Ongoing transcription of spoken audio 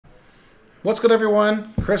What's good,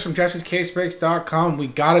 everyone? Chris from JaspysCaseBreaks.com. We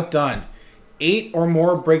got it done. 8 or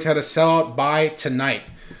more breaks had to sell out by tonight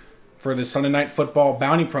for the Sunday Night Football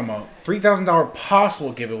bounty promo. $3,000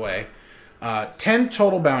 possible giveaway. 10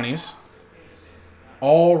 total bounties.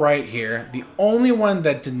 All right here. The only one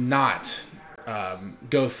that did not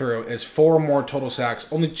go through is 4 or more total sacks.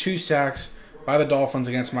 Only 2 sacks by the Dolphins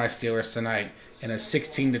against my Steelers tonight in a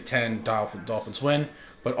 16-10 Dolphins win.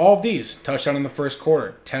 But all of these, touchdown in the first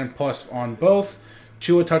quarter, 10 plus on both.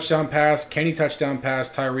 Tua touchdown pass, Kenny touchdown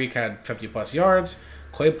pass, Tyreek had 50 plus yards,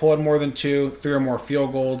 Claypool had more than 2, 3 or more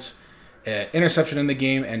field goals, interception in the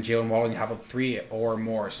game, and Jalen Waddle have a 3 or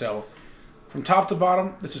more. So from top to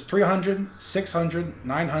bottom, this is 300, 600,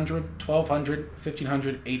 900, 1200,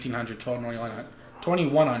 1500, 1800, 1200,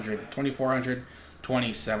 2100, 2400,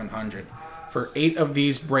 2700 for 8 of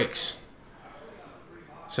these breaks.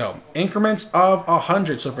 So, increments of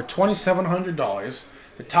 100. So, for $2,700,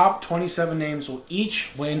 the top 27 names will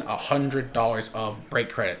each win $100 of break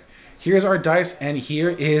credit. Here's our dice, and here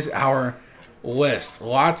is our list.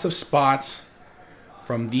 Lots of spots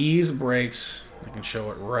from these breaks. I can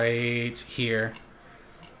show it right here.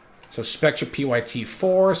 So, Spectra PYT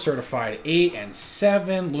 4, Certified 8 and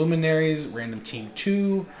 7, Luminaries, Random Team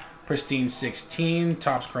 2, Pristine 16,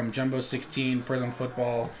 Topps Chrome Jumbo 16, Prism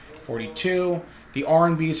Football 42, the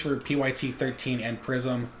R&Bs for PYT 13 and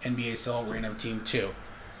Prism NBA Cell Random Team 2.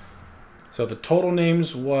 So the total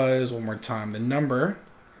names was, one more time, the number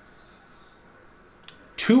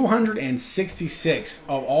 266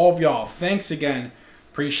 of all of y'all. Thanks again.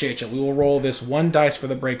 Appreciate you. We will roll this one dice for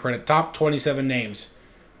the break credit. Top 27 names,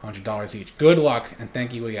 $100 each. Good luck, and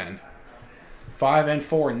thank you again. 5 and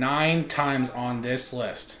 4, 9 times on this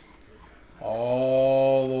list.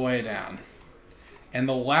 All the way down. And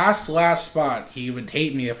the last spot, he would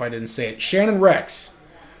hate me if I didn't say it, Shannon Rex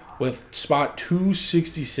with spot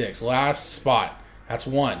 266. Last spot. That's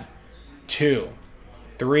 1, 2,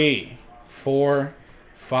 3, 4,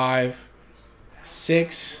 5,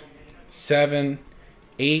 6, 7,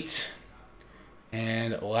 8.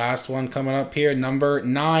 And last one coming up here, number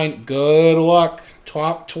 9. Good luck.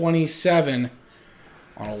 Top 27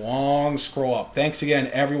 on a long scroll up. Thanks again,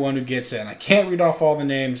 everyone who gets in. I can't read off all the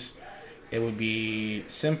names. It would be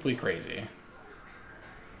simply crazy.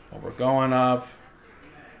 But we're going up.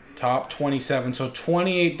 Top 27. So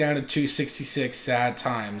 28 down to 266. Sad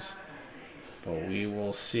times. But we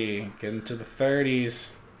will see. Get into the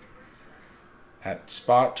 30s. At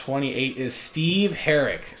spot 28 is Steve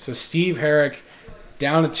Herrick. So Steve Herrick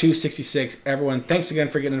down to 266. Everyone, thanks again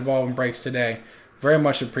for getting involved in breaks today. Very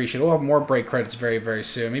much appreciated. We'll have more break credits very, very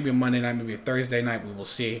soon. Maybe a Monday night, maybe a Thursday night. We will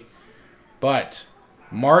see. But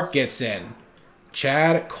Mark gets in.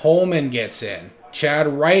 Chad Coleman gets in. Chad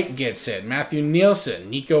Wright gets in. Matthew Nielsen,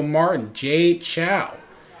 Nico Martin, Jay Chow,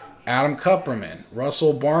 Adam Kupperman,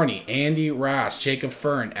 Russell Barney, Andy Rass, Jacob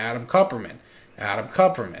Fern, Adam Kupperman,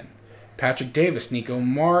 Patrick Davis, Nico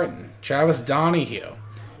Martin, Travis Donahue,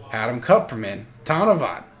 Adam Kupperman,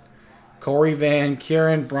 Tonavat, Corey Van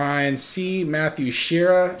Kieran, Brian C., Matthew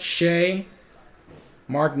Shira, Shea,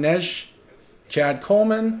 Mark Nej, Chad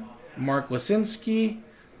Coleman, Mark Wasinski,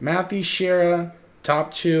 Matthew Shira,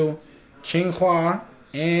 top 2, Chinghua,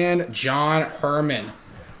 and John Herman.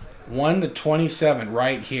 1 to 27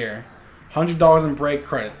 right here. $100 in break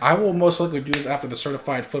credit. I will most likely do this after the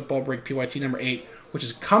Certified Football Break PYT number 8, which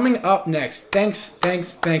is coming up next. Thanks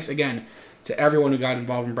again to everyone who got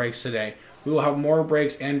involved in breaks today. We will have more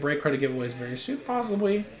breaks and break credit giveaways very soon,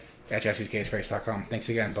 possibly, at JaspysCaseBreaks.com. Thanks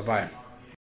again. Bye-bye.